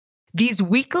These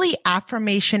weekly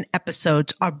affirmation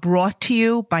episodes are brought to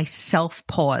you by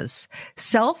Self-Pause.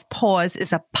 Self-Pause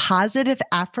is a positive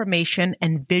affirmation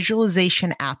and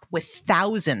visualization app with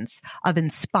thousands of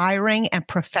inspiring and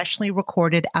professionally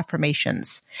recorded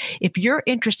affirmations. If you're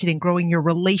interested in growing your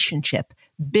relationship,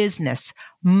 business,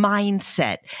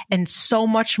 mindset, and so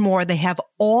much more, they have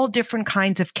all different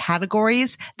kinds of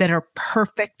categories that are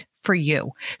perfect for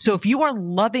you. So if you are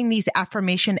loving these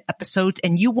affirmation episodes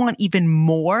and you want even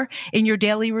more in your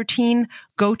daily routine,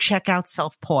 go check out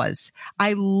Self-Pause.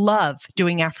 I love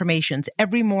doing affirmations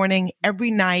every morning,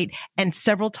 every night, and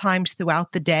several times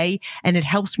throughout the day. And it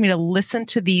helps me to listen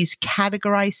to these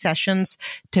categorized sessions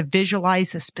to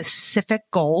visualize a specific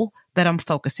goal that I'm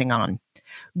focusing on.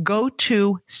 Go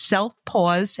to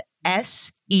Self-Pause,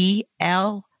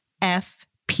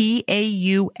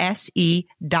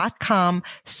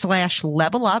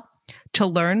 selfpause.com/level up to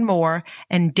learn more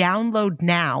and download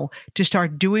now to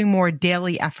start doing more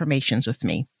daily affirmations with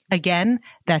me. Again,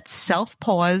 that's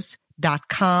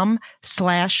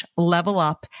selfpause.com/level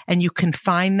up, and you can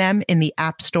find them in the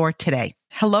App Store today.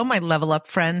 Hello, my level up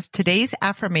friends. Today's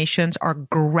affirmations are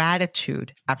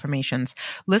gratitude affirmations.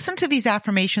 Listen to these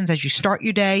affirmations as you start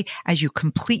your day, as you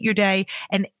complete your day,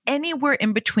 and anywhere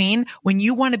in between when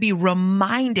you want to be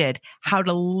reminded how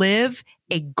to live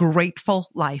a grateful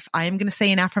life. I am going to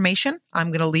say an affirmation.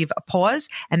 I'm going to leave a pause,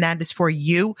 and that is for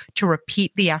you to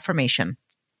repeat the affirmation.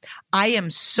 I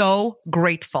am so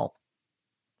grateful.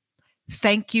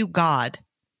 Thank you, God.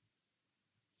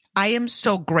 I am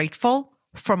so grateful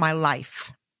for my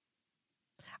life.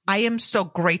 I am so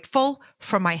grateful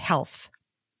for my health.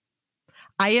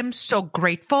 I am so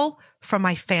grateful for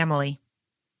my family.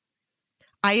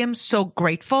 I am so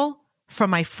grateful for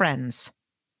my friends.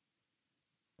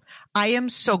 I am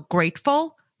so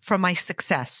grateful for my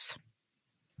success.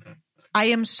 I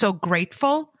am so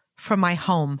grateful for my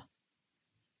home.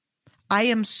 I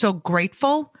am so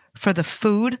grateful for the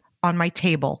food on my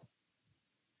table.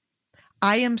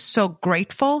 I am so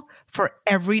grateful for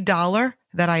every dollar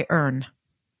that I earn.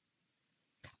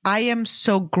 I am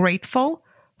so grateful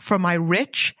for my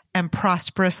rich and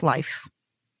prosperous life.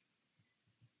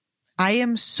 I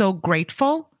am so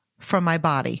grateful for my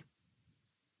body.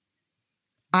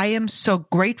 I am so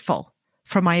grateful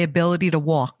for my ability to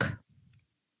walk.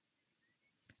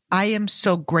 I am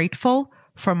so grateful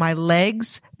for my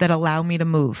legs that allow me to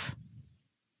move.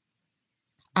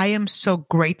 I am so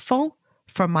grateful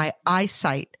for my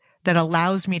eyesight that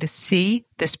allows me to see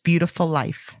this beautiful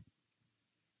life.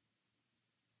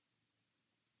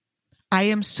 I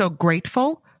am so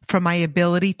grateful for my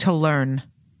ability to learn.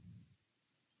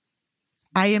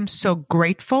 I am so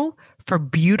grateful for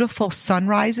beautiful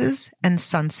sunrises and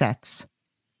sunsets.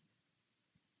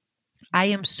 I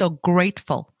am so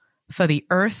grateful for the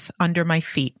earth under my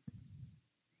feet.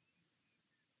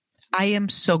 I am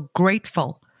so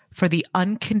grateful for the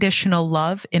unconditional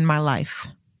love in my life.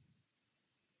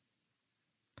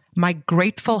 My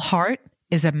grateful heart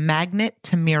is a magnet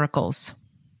to miracles.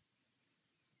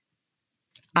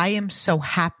 I am so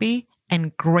happy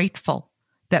and grateful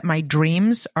that my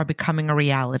dreams are becoming a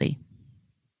reality.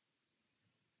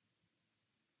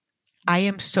 I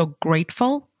am so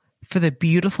grateful for the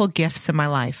beautiful gifts in my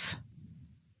life.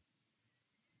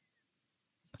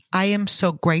 I am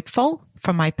so grateful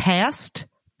for my past,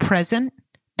 present,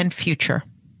 and future.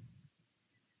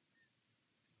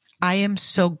 I am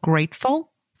so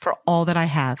grateful for all that I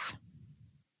have.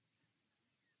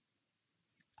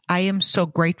 I am so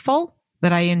grateful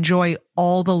that I enjoy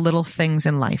all the little things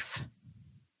in life.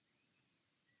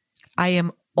 I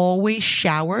am always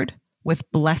showered with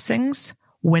blessings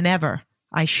whenever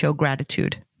I show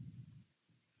gratitude.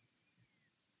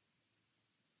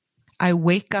 I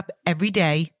wake up every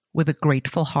day with a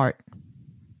grateful heart.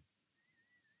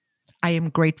 I am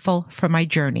grateful for my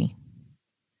journey.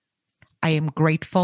 I am grateful